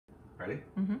Ready?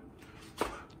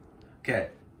 Okay,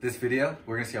 this video,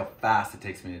 we're gonna see how fast it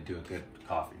takes me to do a good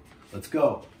coffee. Let's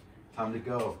go. Time to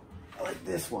go. I like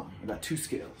this one. I got 2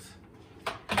 scales.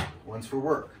 One's for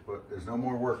work, but there's no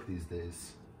more work these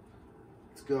days.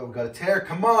 Let's go. We got a tear.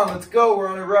 Come on, let's go. We're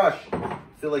on a rush. I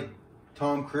feel like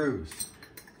Tom Cruise.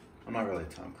 I'm not really a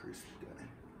Tom Cruise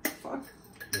guy. Fuck.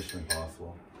 Mission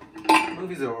Impossible.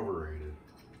 Movies are overrated.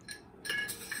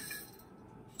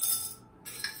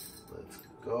 Let's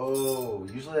go.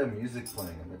 Usually I have music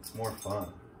playing and it's more fun.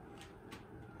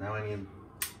 Now I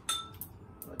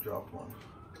dropped one.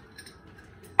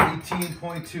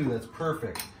 18.2, that's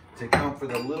perfect. To account for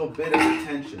the little bit of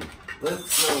attention.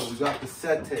 Let's go, we got the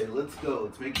sete, let's go.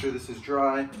 Let's make sure this is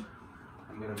dry.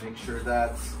 I'm gonna make sure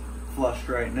that's flushed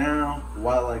right now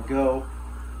while I go.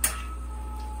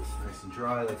 This is nice and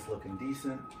dry, that's looking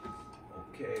decent.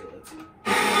 Okay, let's go.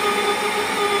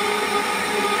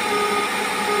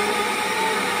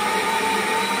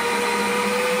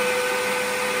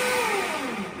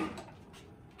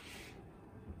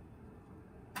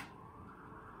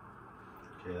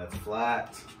 Okay, that's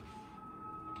flat.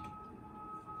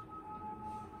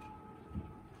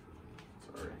 It's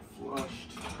already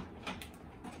flushed.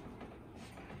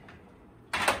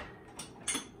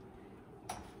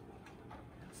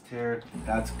 It's teared.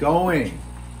 That's going.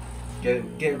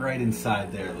 Get right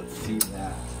inside there. Let's see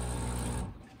that.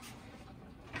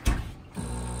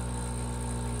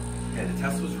 Okay, the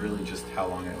test was really just how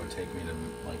long it would take me to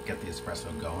like get the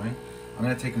espresso going. I'm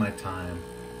gonna take my time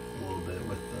a little bit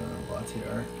with the latte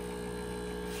art.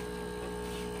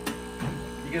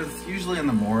 Because usually in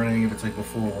the morning, if it's like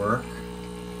before work,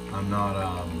 I'm not,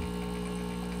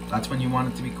 that's when you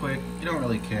want it to be quick. You don't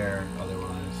really care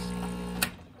otherwise.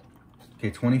 Okay,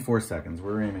 24 seconds.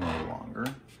 We're aiming a little longer.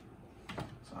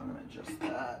 So I'm gonna adjust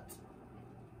that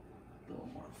a little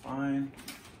more fine.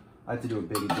 I had to do a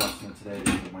big adjustment today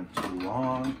because it went too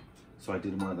long. So I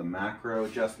did one of the macro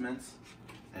adjustments.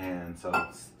 And so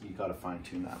you gotta fine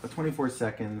tune that. But 24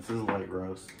 seconds, this is a light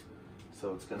roast.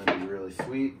 So it's gonna be really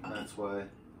sweet. And that's why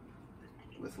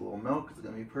with a little milk, it's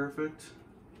gonna be perfect.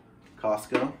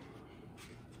 Costco,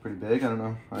 it's pretty big. I don't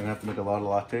know, I'm gonna have to make a lot of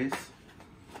lattes.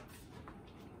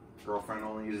 Girlfriend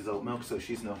only uses oat milk, so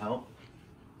she's no help.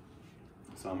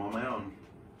 So I'm on my own.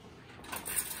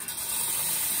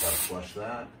 Gotta flush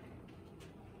that.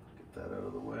 Get that out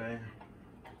of the way.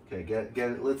 Okay, get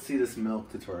it. Let's see this milk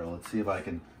tutorial. Let's see if I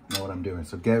can know what I'm doing.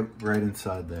 So get right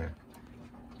inside there.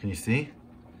 Can you see?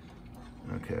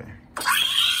 Okay.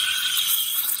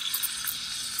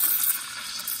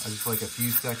 I just like a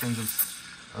few seconds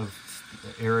of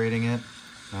aerating it.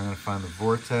 Now I'm gonna find the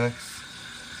vortex.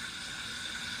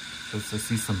 Just I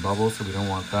see some bubbles, so we don't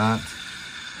want that.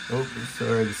 Oh,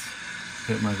 sorry, I just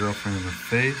hit my girlfriend in the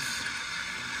face.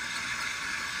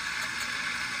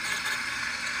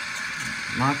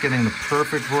 Not getting the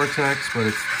perfect vortex, but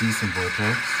it's decent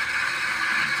vortex.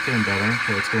 It's getting better.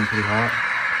 Okay, it's getting pretty hot.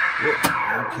 Whoa,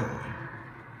 okay.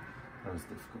 That was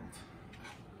difficult.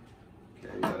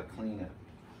 Okay, you gotta clean it.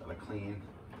 Gotta clean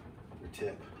your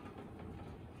tip.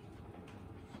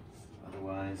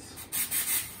 Otherwise,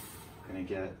 you're gonna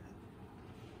get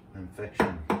an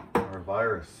infection or a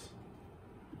virus.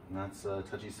 And that's a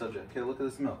touchy subject. Okay, look at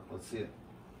this milk. Let's see it.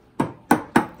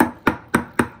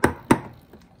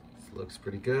 Looks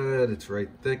pretty good. It's right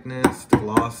thickness, it's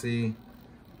glossy.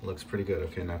 Looks pretty good.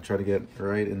 Okay, now try to get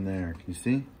right in there. Can you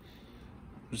see?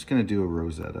 I'm just gonna do a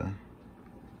rosetta.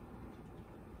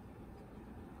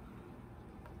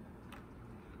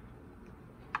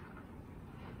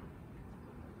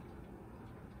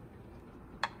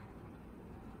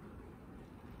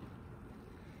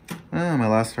 My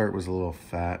last heart was a little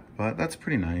fat, but that's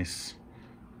pretty nice.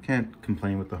 Can't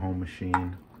complain with the home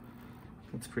machine.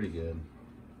 That's pretty good.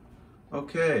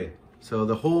 Okay, so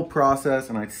the whole process,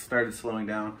 and I started slowing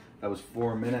down, that was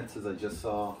 4 minutes as I just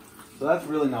saw. So that's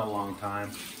really not a long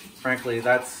time. Frankly,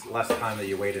 that's less time that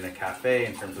you wait in a cafe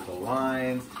in terms of the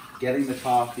lines, getting the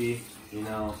coffee, you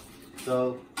know.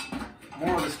 So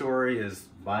more of the story is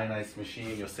buy a nice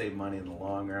machine, you'll save money in the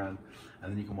long run,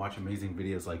 and then you can watch amazing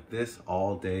videos like this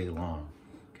all day long.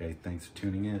 Okay, thanks for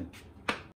tuning in.